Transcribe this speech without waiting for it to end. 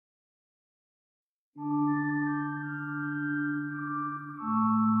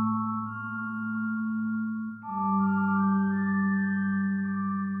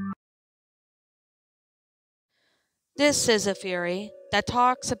This is a theory that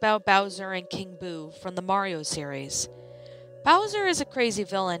talks about Bowser and King Boo from the Mario series. Bowser is a crazy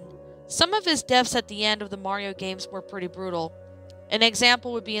villain. Some of his deaths at the end of the Mario games were pretty brutal. An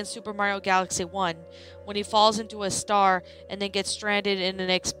example would be in Super Mario Galaxy 1, when he falls into a star and then gets stranded in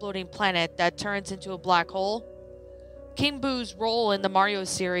an exploding planet that turns into a black hole. King Boo's role in the Mario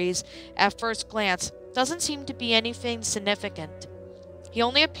series, at first glance, doesn't seem to be anything significant. He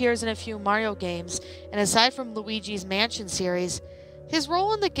only appears in a few Mario games, and aside from Luigi's Mansion series, his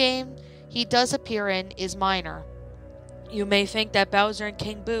role in the game he does appear in is minor. You may think that Bowser and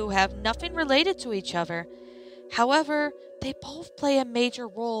King Boo have nothing related to each other. However, they both play a major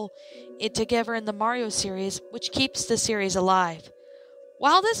role together in the Mario series, which keeps the series alive.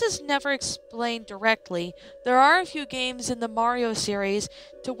 While this is never explained directly, there are a few games in the Mario series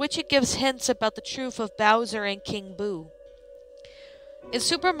to which it gives hints about the truth of Bowser and King Boo. In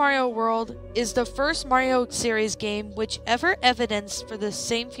Super Mario World is the first Mario series game which ever evidenced for the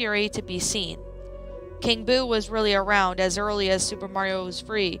same theory to be seen. King Boo was really around as early as Super Mario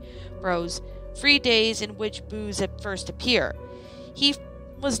 3 Bros. 3 days in which Boos at first appear. He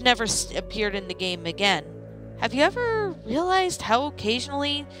was never appeared in the game again. Have you ever realized how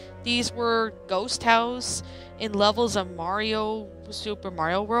occasionally these were ghost house in levels of Super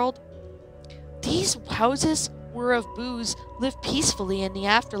Mario World? These houses were of Boos lived peacefully in the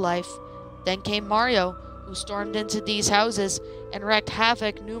afterlife. Then came Mario, who stormed into these houses and wreaked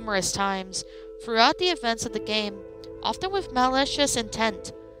havoc numerous times throughout the events of the game, often with malicious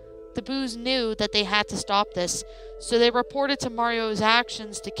intent. The Boos knew that they had to stop this, so they reported to Mario's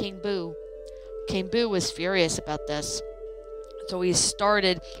actions to King Boo. King Boo was furious about this, so he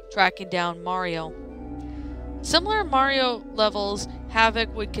started tracking down Mario. Similar Mario levels,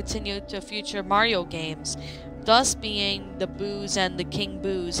 havoc would continue to future Mario games, thus being the Boos and the King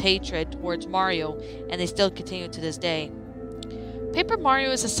Boo's hatred towards Mario, and they still continue to this day. Paper Mario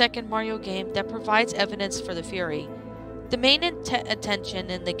is the second Mario game that provides evidence for the theory. The main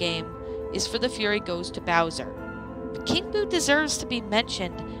attention in the game is for the theory goes to Bowser, but King Boo deserves to be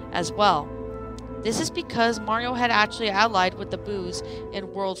mentioned as well. This is because Mario had actually allied with the Boos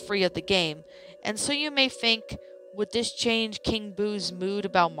in World 3 of the game, and so you may think, would this change King Boo's mood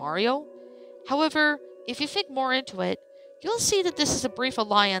about Mario? However, if you think more into it, you'll see that this is a brief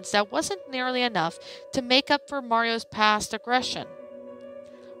alliance that wasn't nearly enough to make up for Mario's past aggression.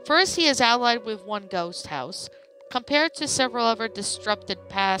 First, he is allied with one ghost house, compared to several other disrupted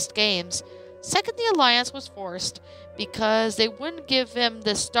past games. Second, the alliance was forced because they wouldn't give him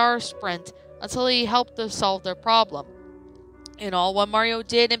the Star Sprint until he helped them solve their problem. In all, what Mario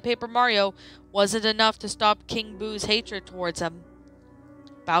did in Paper Mario wasn't enough to stop King Boo's hatred towards him.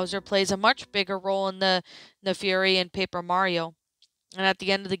 Bowser plays a much bigger role in the Fury in Paper Mario, and at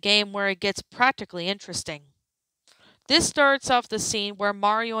the end of the game where it gets practically interesting. This starts off the scene where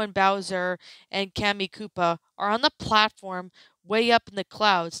Mario and Bowser and Kammy Koopa are on the platform way up in the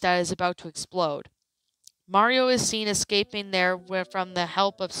clouds that is about to explode. Mario is seen escaping there from the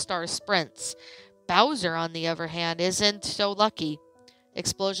help of Star Sprints. Bowser, on the other hand, isn't so lucky.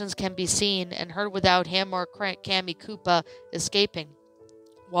 Explosions can be seen and heard without him or Kammy Koopa escaping.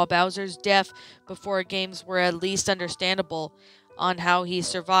 While Bowser's death before games were at least understandable on how he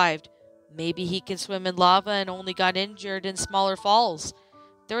survived, maybe he can swim in lava and only got injured in smaller falls.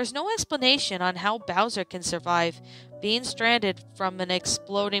 There is no explanation on how Bowser can survive being stranded from an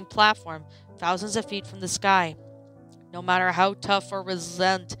exploding platform thousands of feet from the sky. No matter how tough or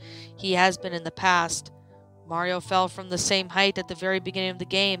resilient he has been in the past, Mario fell from the same height at the very beginning of the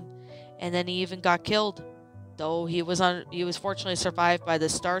game, and then he even got killed, though he was fortunately survived by the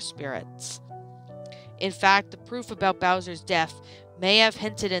Star Spirits. In fact, the proof about Bowser's death may have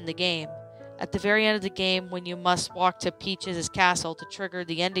hinted in the game. At the very end of the game, when you must walk to Peach's castle to trigger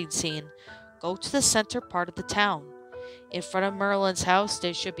the ending scene, go to the center part of the town. In front of Merlin's house,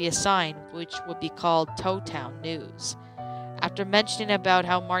 there should be a sign, which would be called Toad Town News. After mentioning about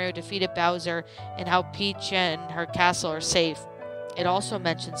how Mario defeated Bowser and how Peach and her castle are safe, it also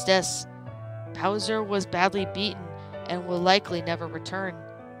mentions this: Bowser was badly beaten and will likely never return.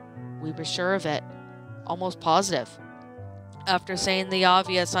 We were sure of it. Almost positive. After saying the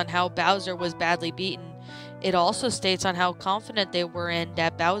obvious on how Bowser was badly beaten, it also states on how confident they were in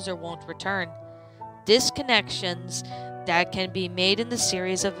that Bowser won't return. Disconnections that can be made in the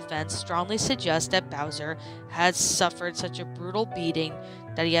series of events strongly suggest that Bowser had suffered such a brutal beating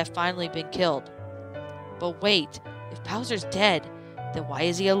that he had finally been killed. But wait, if Bowser's dead, then why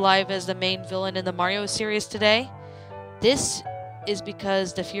is he alive as the main villain in the Mario series today? This is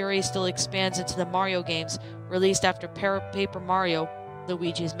because the Fury still expands into the Mario games released after Paper Mario,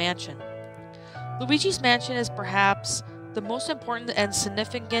 Luigi's Mansion. Luigi's Mansion is perhaps the most important and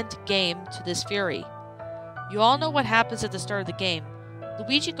significant game to this Fury. You all know what happens at the start of the game.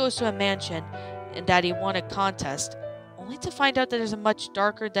 Luigi goes to a mansion and that he won a contest, only to find out that there's a much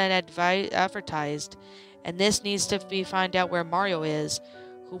darker than advertised, and this needs to be find out where Mario is,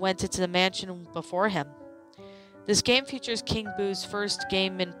 who went into the mansion before him. This game features King Boo's first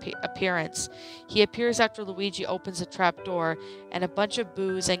game appearance. He appears after Luigi opens a trapdoor, and a bunch of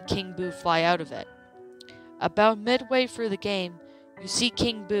Boos and King Boo fly out of it. About midway through the game, you see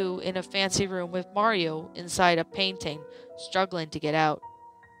King Boo in a fancy room with Mario inside a painting, struggling to get out.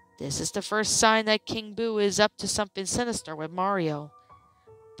 This is the first sign that King Boo is up to something sinister with Mario.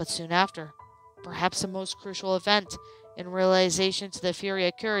 But soon after, perhaps the most crucial event in realization to the Fury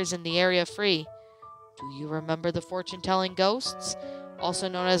occurs in the Area 3. Do you remember the fortune-telling ghosts, also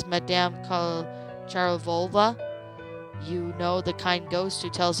known as Madame Charavolva? You know, the kind ghost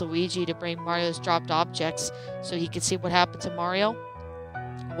who tells Luigi to bring Mario's dropped objects so he can see what happened to Mario?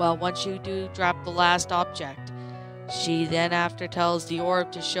 Well, once you do drop the last object, she then after tells the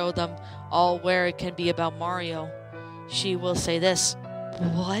orb to show them all where it can be about Mario. She will say this: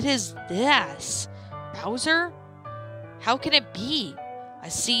 "What is this? Bowser? How can it be? I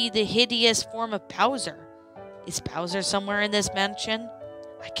see the hideous form of Bowser. Is Bowser somewhere in this mansion?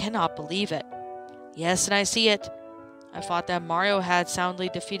 I cannot believe it. Yes, and I see it. I thought that Mario had soundly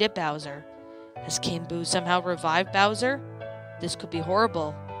defeated Bowser. Has King Boo somehow revived Bowser? This could be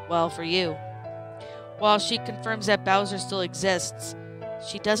horrible. Well, for you." While she confirms that Bowser still exists,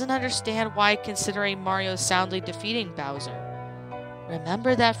 she doesn't understand why considering Mario soundly defeating Bowser.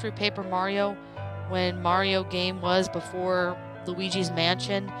 Remember that through Paper Mario, when Mario game was before Luigi's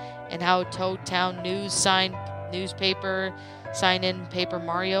Mansion, and how Toad Town News newspaper signed in Paper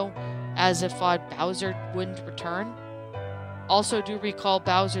Mario as if thought Bowser wouldn't return? Also do recall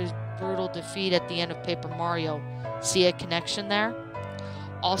Bowser's brutal defeat at the end of Paper Mario. See a connection there?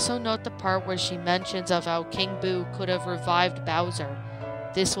 Also note the part where she mentions of how King Boo could have revived Bowser.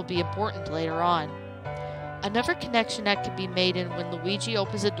 This will be important later on. Another connection that can be made in when Luigi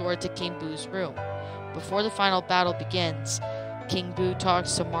opens the door to King Boo's room. Before the final battle begins, King Boo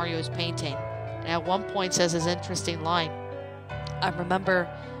talks to Mario's painting, and at one point says his interesting line: "I remember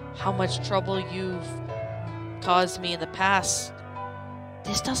how much trouble you've caused me in the past."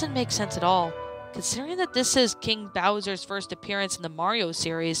 This doesn't make sense at all, considering that this is King Bowser's first appearance in the Mario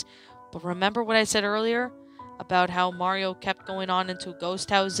series. But remember what I said earlier about how Mario kept going on into ghost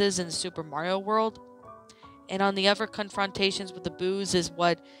houses in Super Mario World? And on the other confrontations with the Boos is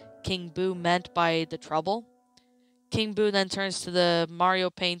what King Boo meant by the trouble. King Boo then turns to the Mario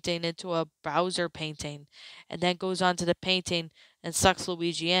painting into a Bowser painting, and then goes on to the painting and sucks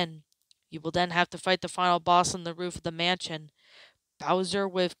Luigi in. You will then have to fight the final boss on the roof of the mansion, Bowser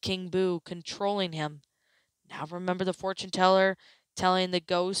with King Boo controlling him. Now remember the fortune teller telling the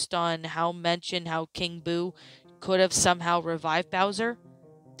ghost on how King Boo could have somehow revived Bowser?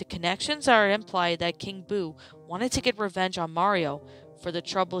 The connections are implied that King Boo wanted to get revenge on Mario for the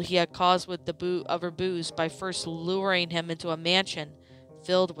trouble he had caused with the other Boos by first luring him into a mansion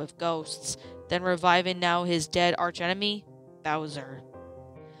filled with ghosts, then reviving now his dead archenemy, Bowser.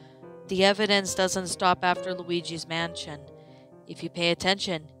 The evidence doesn't stop after Luigi's Mansion. If you pay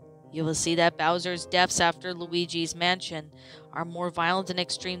attention, you will see that Bowser's deaths after Luigi's Mansion are more violent and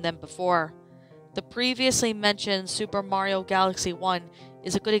extreme than before. The previously mentioned Super Mario Galaxy 1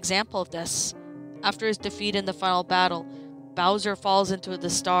 is a good example of this. After his defeat in the final battle, Bowser falls into the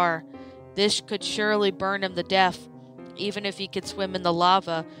star. This could surely burn him to death. Even if he could swim in the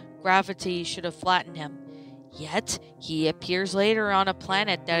lava, gravity should have flattened him. Yet, he appears later on a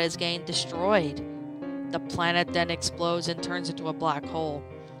planet that is getting destroyed. The planet then explodes and turns into a black hole,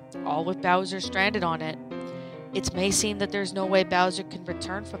 all with Bowser stranded on it. It may seem that there's no way Bowser can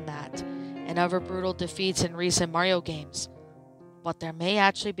return from that, and other brutal defeats in recent Mario games. But there may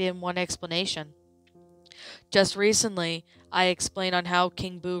actually be one explanation. Just recently, I explained on how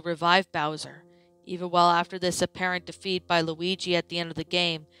King Boo revived Bowser. Even well after this apparent defeat by Luigi at the end of the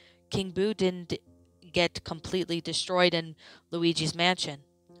game, King Boo didn't get completely destroyed in Luigi's Mansion.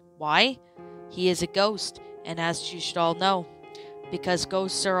 Why? He is a ghost, and as you should all know, because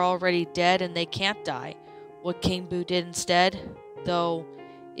ghosts are already dead and they can't die. What King Boo did instead, though,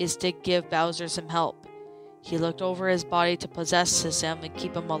 is to give Bowser some help. He looked over his body to possess him and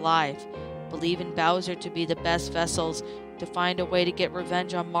keep him alive, believing Bowser to be the best vessels to find a way to get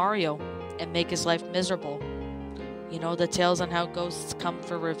revenge on Mario and make his life miserable. You know the tales on how ghosts come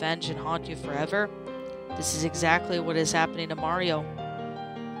for revenge and haunt you forever? This is exactly what is happening to Mario.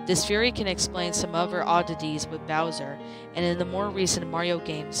 This theory can explain some other oddities with Bowser, and in the more recent Mario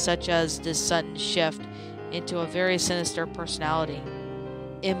games, such as this sudden shift into a very sinister personality.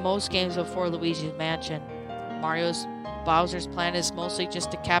 In most games before Luigi's Mansion, Bowser's plan is mostly just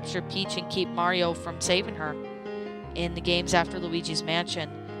to capture Peach and keep Mario from saving her. In the games after Luigi's Mansion,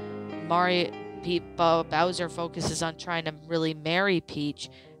 Bowser focuses on trying to really marry Peach,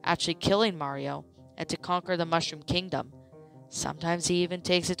 actually killing Mario, and to conquer the Mushroom Kingdom. Sometimes he even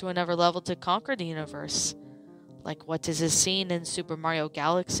takes it to another level to conquer the universe, like what is seen in Super Mario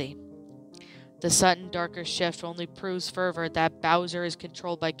Galaxy. The sudden darker shift only proves further that Bowser is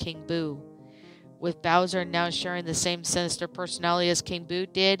controlled by King Boo. With Bowser now sharing the same sinister personality as King Boo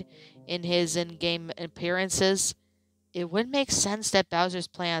did in his in-game appearances, it would make sense that Bowser's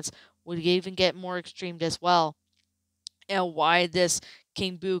plans would even get more extreme as well. And why this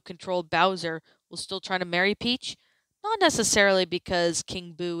King Boo controlled Bowser was still trying to marry Peach? Not necessarily because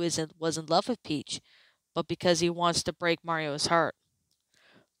King Boo was in love with Peach, but because he wants to break Mario's heart.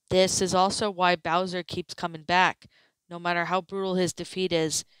 This is also why Bowser keeps coming back. No matter how brutal his defeat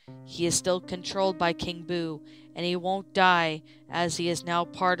is, he is still controlled by King Boo, and he won't die as he is now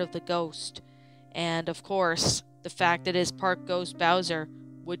part of the ghost. And of course, the fact that his part ghost Bowser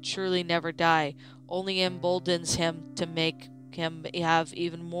would truly never die only emboldens him to make him have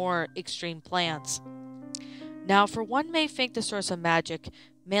even more extreme plans. Now, for one may think the source of magic,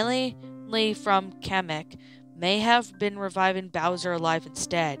 mainly from Kamek, may have been reviving Bowser alive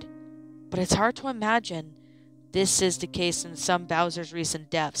instead. But it's hard to imagine this is the case in some Bowser's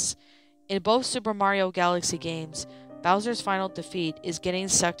recent deaths. In both Super Mario Galaxy games, Bowser's final defeat is getting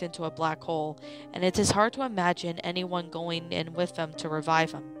sucked into a black hole, and it is hard to imagine anyone going in with him to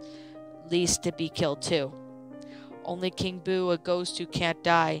revive him, at least to be killed too. Only King Boo, a ghost who can't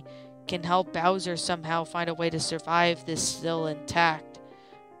die, can help Bowser somehow find a way to survive this still intact.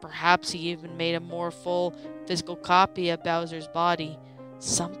 Perhaps he even made a more full physical copy of Bowser's body,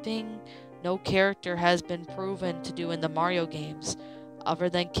 something no character has been proven to do in the Mario games, other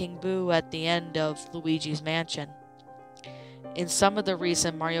than King Boo at the end of Luigi's Mansion. In some of the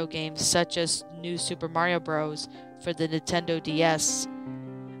recent Mario games, such as New Super Mario Bros. For the Nintendo DS,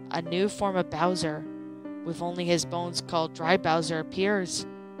 a new form of Bowser, with only his bones called Dry Bowser, appears.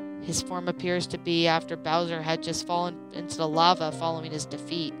 His form appears to be after Bowser had just fallen into the lava following his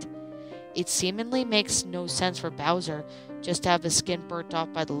defeat. It seemingly makes no sense for Bowser just to have his skin burnt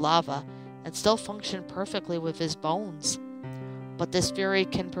off by the lava and still function perfectly with his bones. But this theory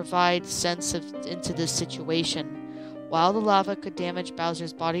can provide sense into this situation. While the lava could damage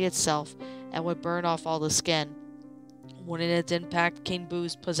Bowser's body itself and would burn off all the skin, wouldn't it impact King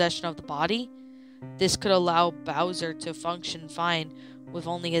Boo's possession of the body? This could allow Bowser to function fine with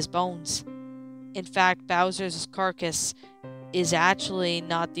only his bones. In fact, Bowser's carcass is actually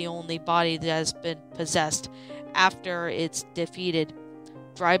not the only body that has been possessed after it's defeated.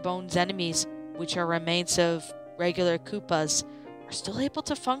 Dry Bones' enemies, which are remains of regular Koopas, are still able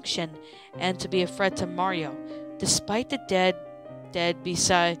to function and to be a threat to Mario, despite the dead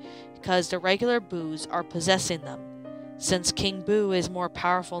because the regular Boos are possessing them. Since King Boo is more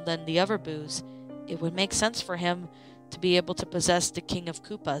powerful than the other Boos, it would make sense for him to be able to possess the King of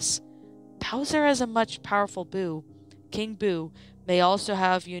Koopas. Bowser is a much powerful Boo. King Boo may also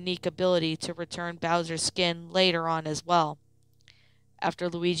have unique ability to return Bowser's skin later on as well. After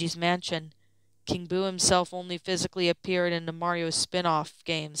Luigi's Mansion, King Boo himself only physically appeared in the Mario spin-off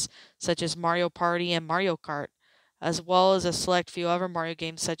games, such as Mario Party and Mario Kart, as well as a select few other Mario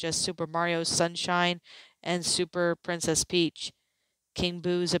games such as Super Mario Sunshine and Super Princess Peach. King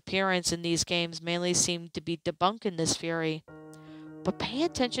Boo's appearance in these games mainly seemed to be debunking this theory. But pay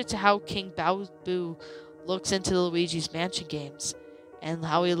attention to how King Boo looks into the Luigi's Mansion games, and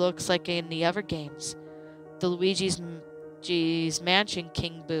how he looks like in the other games. The Luigi's Mansion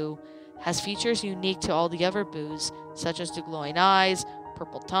King Boo has features unique to all the other Boos, such as the glowing eyes,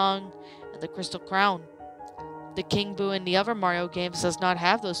 purple tongue, and the crystal crown. The King Boo in the other Mario games does not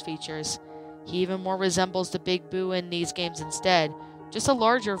have those features. He even more resembles the Big Boo in these games instead, just a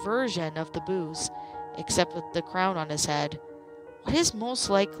larger version of the Boos, except with the crown on his head. What is most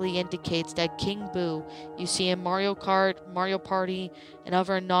likely indicates that King Boo you see in Mario Kart, Mario Party, and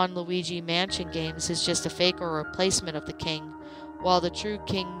other non-Luigi Mansion games is just a fake or a replacement of the king, while the true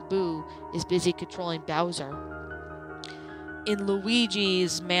King Boo is busy controlling Bowser. In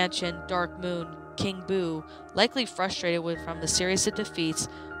Luigi's Mansion Dark Moon, King Boo, likely frustrated from the series of defeats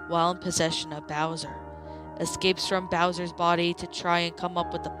while in possession of Bowser, escapes from Bowser's body to try and come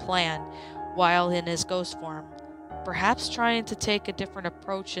up with a plan while in his ghost form, perhaps trying to take a different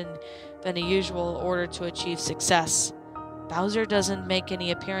approach than the usual in order to achieve success. Bowser doesn't make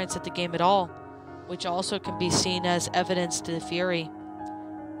any appearance at the game at all, which also can be seen as evidence to the Fury.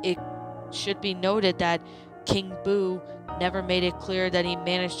 It should be noted that King Boo never made it clear that he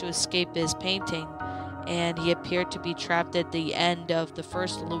managed to escape his painting, and he appeared to be trapped at the end of the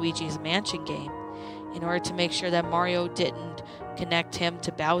first Luigi's Mansion game, in order to make sure that Mario didn't connect him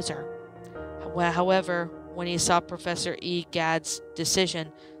to Bowser. However, when he saw Professor Egad's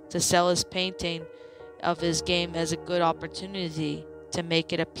decision to sell his painting of his game as a good opportunity to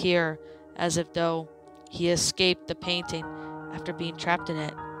make it appear as if though he escaped the painting after being trapped in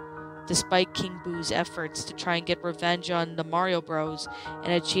it. Despite King Boo's efforts to try and get revenge on the Mario Bros.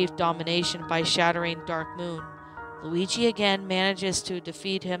 And achieve domination by shattering Dark Moon, Luigi again manages to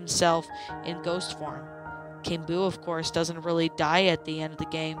defeat himself in ghost form. King Boo, of course, doesn't really die at the end of the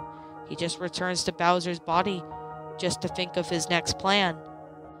game. He just returns to Bowser's body just to think of his next plan.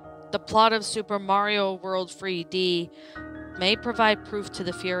 The plot of Super Mario World 3D may provide proof to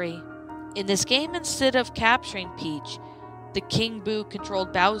the Fury. In this game, instead of capturing Peach, the King Boo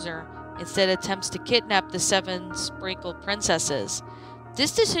controlled Bowser instead attempts to kidnap the 7 sprinkled princesses.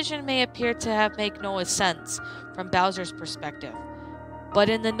 This decision may appear to have make no sense from Bowser's perspective, but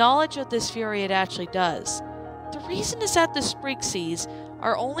in the knowledge of this Fury it actually does. The reason is that the Sprixies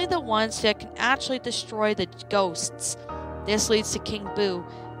are only the ones that can actually destroy the ghosts. This leads to King Boo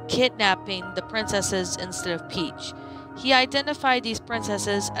kidnapping the princesses instead of Peach. He identified these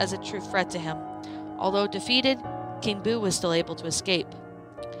princesses as a true threat to him. Although defeated, King Boo was still able to escape.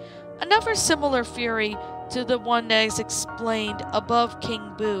 Another similar Fury to the one that is explained above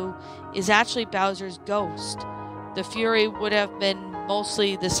King Boo is actually Bowser's ghost. The Fury would have been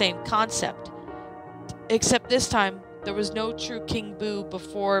mostly the same concept, except this time there was no true King Boo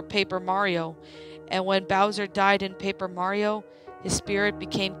before Paper Mario, and when Bowser died in Paper Mario, his spirit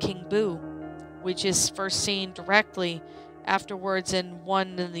became King Boo, which is first seen directly afterwards in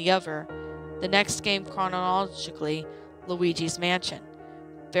one and the other. The next game chronologically, Luigi's Mansion.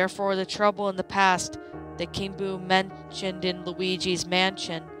 Therefore, the trouble in the past that King Boo mentioned in Luigi's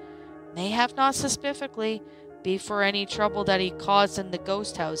Mansion may have not specifically be for any trouble that he caused in the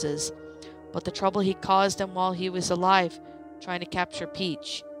ghost houses, but the trouble he caused them while he was alive, trying to capture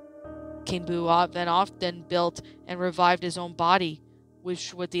Peach. King Boo then often built and revived his own body,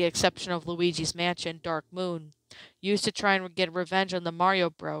 which, with the exception of Luigi's Mansion Dark Moon, used to try and get revenge on the Mario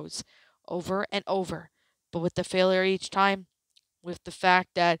Bros. Over and over, but with the failure each time, with the fact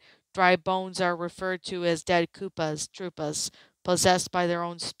that dry bones are referred to as dead Koopas, Troopas, possessed by their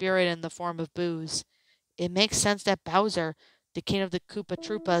own spirit in the form of Boos. It makes sense that Bowser, the king of the Koopa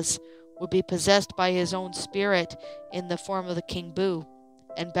Troopas, would be possessed by his own spirit in the form of the King Boo,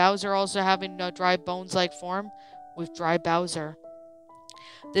 and Bowser also having a dry bones-like form with dry Bowser.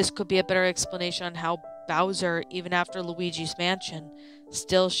 This could be a better explanation on how Bowser, even after Luigi's Mansion,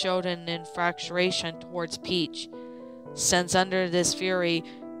 still showed an infatuation towards Peach, since under this Fury,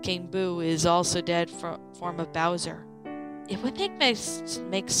 King Boo is also dead form of Bowser. It would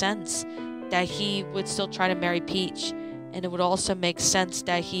make sense that he would still try to marry Peach, and it would also make sense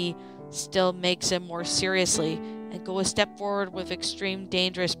that he still makes it more seriously and go a step forward with extreme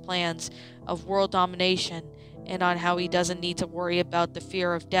dangerous plans of world domination, and on how he doesn't need to worry about the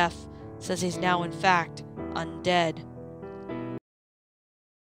fear of death, since he's now in fact undead.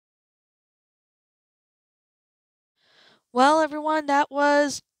 Well, everyone, that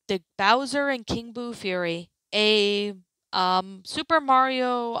was the Bowser and King Boo Fury, a Super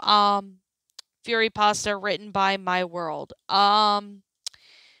Mario Fury pasta written by MyWorld.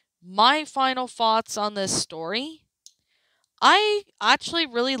 My final thoughts on this story. I actually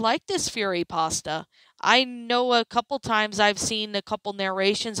really like this Fury pasta. I know a couple times I've seen a couple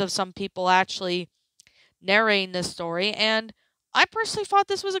narrations of some people actually narrating this story, and I personally thought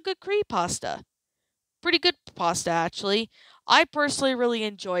this was a good creepypasta. Pretty good pasta, actually. I personally really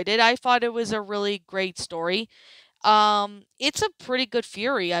enjoyed it. I thought it was a really great story. It's a pretty good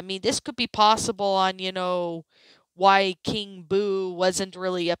Fury. I mean, this could be possible on, why King Boo wasn't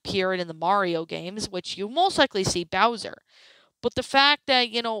really appearing in the Mario games, which you most likely see Bowser. But the fact that,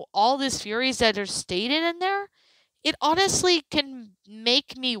 all these Furies that are stated in there, it honestly can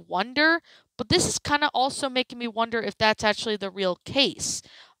make me wonder, but this is kind of also making me wonder if that's actually the real case.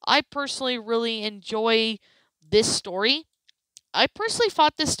 I personally really enjoy this story. I personally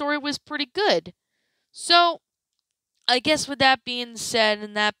thought this story was pretty good. So, I guess with that being said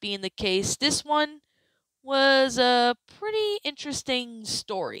and that being the case, this one was a pretty interesting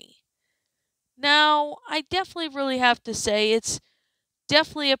story. Now, I definitely really have to say it's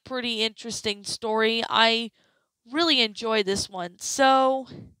definitely a pretty interesting story. I really enjoy this one. So,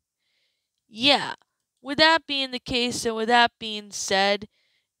 yeah. with that being the case, and with that being said,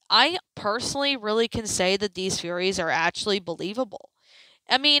 I personally really can say that these theories are actually believable.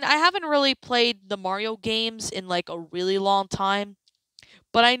 I mean, I haven't really played the Mario games in like a really long time,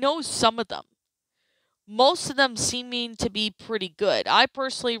 but I know some of them. Most of them seeming to be pretty good. I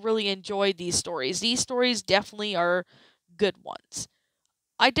personally really enjoyed these stories. These stories definitely are good ones.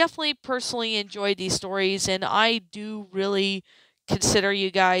 I definitely personally enjoyed these stories, and I do really consider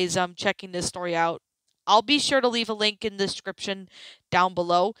you guys checking this story out. I'll be sure to leave a link in the description down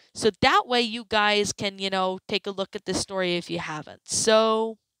below, so that way you guys can, take a look at this story if you haven't.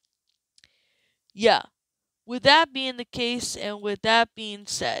 So, yeah, with that being the case, and with that being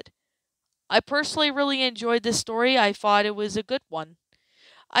said, I personally really enjoyed this story. I thought it was a good one.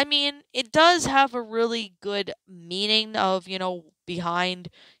 I mean, it does have a really good meaning of, behind,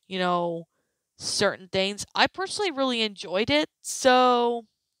 you know, certain things. I personally really enjoyed it. So,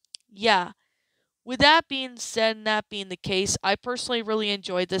 yeah. With that being said and that being the case, I personally really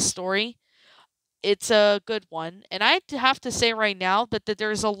enjoyed this story. It's a good one. And I have to say right now that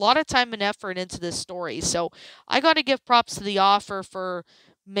there's a lot of time and effort into this story. So I got to give props to the author for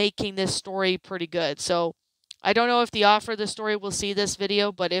making this story pretty good. So I don't know if the author of the story will see this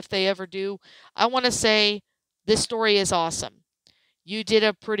video, but if they ever do, I want to say this story is awesome. You did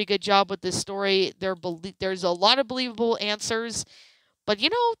a pretty good job with this story. There's a lot of believable answers. But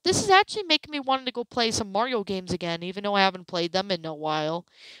this is actually making me want to go play some Mario games again, even though I haven't played them in a while.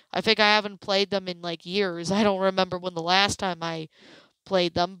 I think I haven't played them in like years. I don't remember when the last time I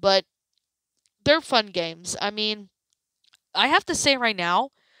played them, but they're fun games. I mean, I have to say right now,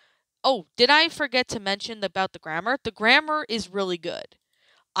 oh, did I forget to mention about the grammar? The grammar is really good.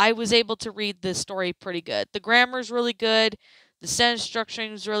 I was able to read the story pretty good. The grammar is really good. The sentence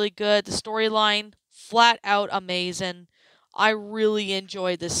structuring is really good. The storyline, flat out amazing. I really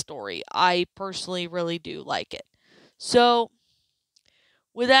enjoy this story. I personally really do like it. So,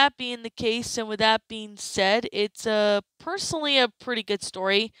 with that being the case and with that being said, it's personally a pretty good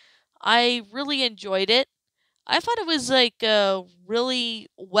story. I really enjoyed it. I thought it was like a really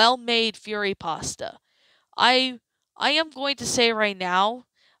well-made Fury pasta. I I am going to say right now,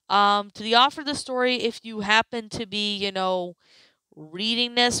 to the author of the story, if you happen to be,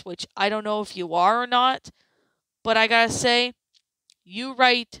 reading this, which I don't know if you are or not, but I gotta say, you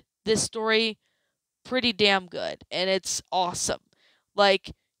write this story pretty damn good, and it's awesome.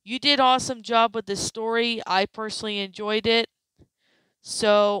 Like, you did awesome job with this story. I personally enjoyed it.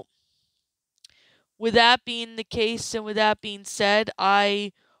 So, with that being the case, and with that being said,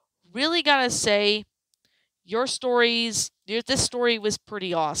 I really gotta say this story was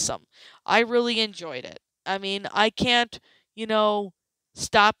pretty awesome. I really enjoyed it. I mean, I can't, you know,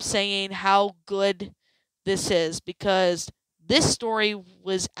 stop saying how good this is because this story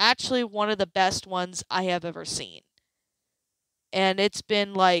was actually one of the best ones I have ever seen. And it's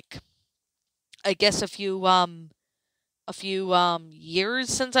been like I guess a few years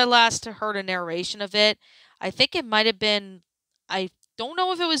since I last heard a narration of it. I think it might have been I don't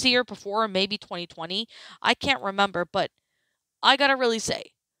know if it was the year before or maybe 2020. I can't remember, but I gotta really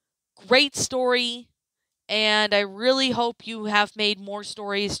say, great story, and I really hope you have made more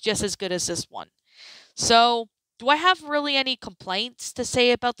stories just as good as this one. So, do I have really any complaints to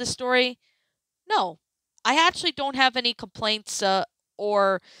say about this story? No, I actually don't have any complaints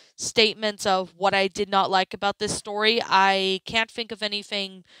or statements of what I did not like about this story. I can't think of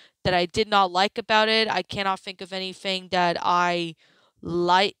anything that I did not like about it. I cannot think of anything that I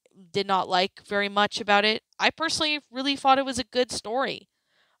like did not like very much about it. I personally really thought it was a good story.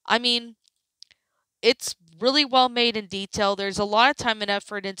 I mean, it's really well made in detail. There's a lot of time and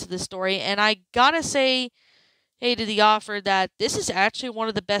effort into the story, and I gotta say, hey, to the author, that this is actually one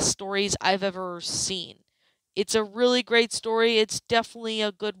of the best stories I've ever seen. It's a really great story. It's definitely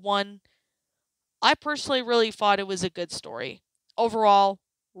a good one. I personally really thought it was a good story. Overall,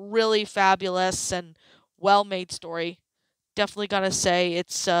 really fabulous and well made story. Definitely gotta say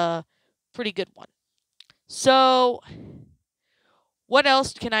it's a pretty good one. So, what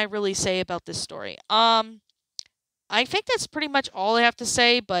else can I really say about this story? I think that's pretty much all I have to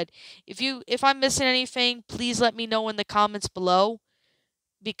say, but if I'm missing anything, please let me know in the comments below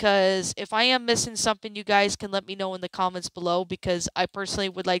because if I am missing something, you guys can let me know in the comments below because I personally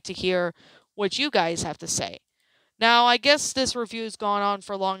would like to hear what you guys have to say. Now, I guess this review's gone on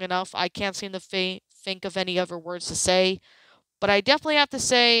for long enough. I can't seem to think of any other words to say, but I definitely have to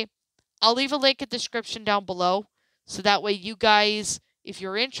say I'll leave a link in the description down below so that way you guys, if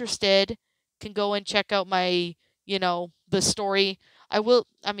you're interested, can go and check out my, the story. I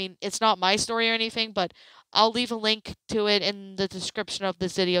mean, it's not my story or anything, but I'll leave a link to it in the description of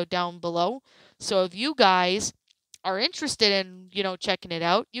this video down below. So if you guys are interested in, checking it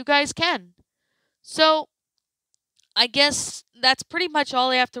out, you guys can. So I guess that's pretty much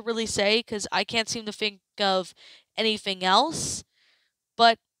all I have to really say because I can't seem to think of anything else.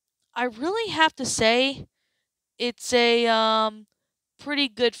 But I really have to say it's a pretty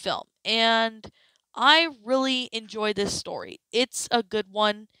good film, and I really enjoy this story. It's a good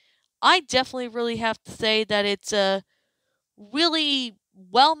one. I definitely really have to say that it's a really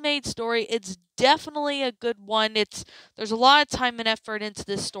well-made story. It's definitely a good one. There's a lot of time and effort into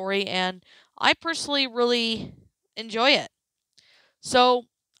this story, and I personally really enjoy it. So,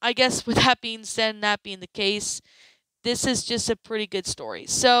 I guess with that being said and that being the case, this is just a pretty good story.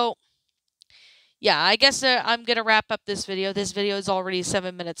 So, yeah, I guess I'm going to wrap up this video. This video is already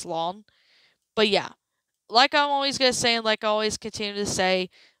 7 minutes long. But yeah, like I'm always going to say, and like I always continue to say,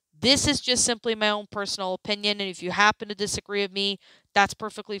 this is just simply my own personal opinion. And if you happen to disagree with me, that's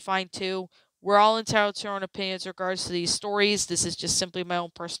perfectly fine too. We're all entitled to our own opinions in regards to these stories. This is just simply my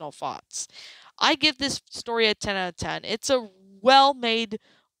own personal thoughts. I give this story a 10 out of 10. It's a well-made,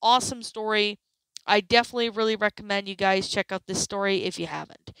 awesome story. I definitely really recommend you guys check out this story if you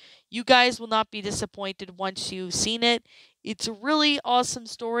haven't. You guys will not be disappointed once you've seen it. It's a really awesome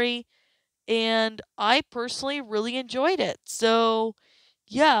story, and I personally really enjoyed it. So,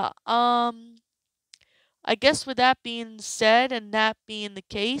 yeah, I guess with that being said and that being the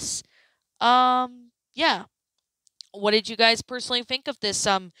case, yeah. What did you guys personally think of this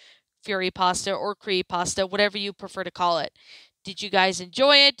Fury Pasta or Creepypasta, whatever you prefer to call it? Did you guys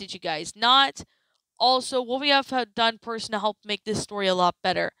enjoy it? Did you guys not? Also, what we have done personally to help make this story a lot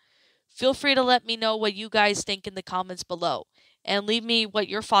better. Feel free to let me know what you guys think in the comments below. And leave me what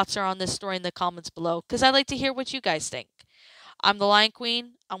your thoughts are on this story in the comments below, because I'd like to hear what you guys think. I'm the Lion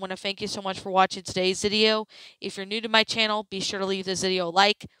Queen. I want to thank you so much for watching today's video. If you're new to my channel, be sure to leave this video a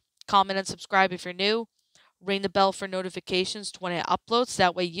like, comment, and subscribe if you're new. Ring the bell for notifications to when it uploads.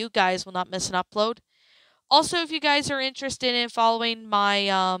 That way you guys will not miss an upload. Also, if you guys are interested in following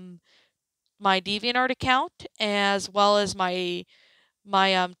my my DeviantArt account as well as my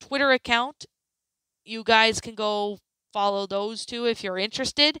Twitter account, you guys can go follow those two if you're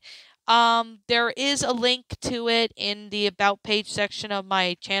interested. There is a link to it in the About page section of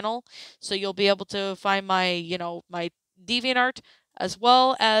my channel, so you'll be able to find my, my DeviantArt as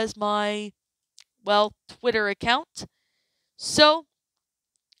well as my, Twitter account. So,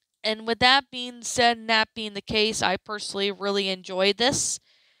 and with that being said and that being the case, I personally really enjoyed this.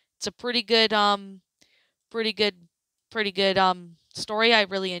 It's a pretty good story. I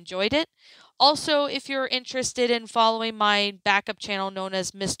really enjoyed it. Also, if you're interested in following my backup channel known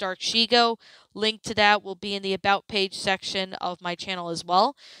as Miss Dark Shigo, link to that will be in the About page section of my channel as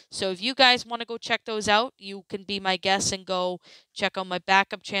well. So if you guys want to go check those out, you can be my guest and go check out my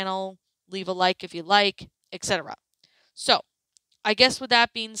backup channel, leave a like if you like, etc. So, I guess with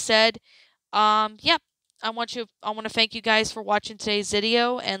that being said, yeah, I want to thank you guys for watching today's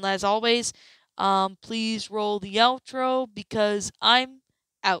video, and as always, please roll the outro because I'm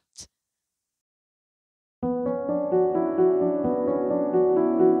out.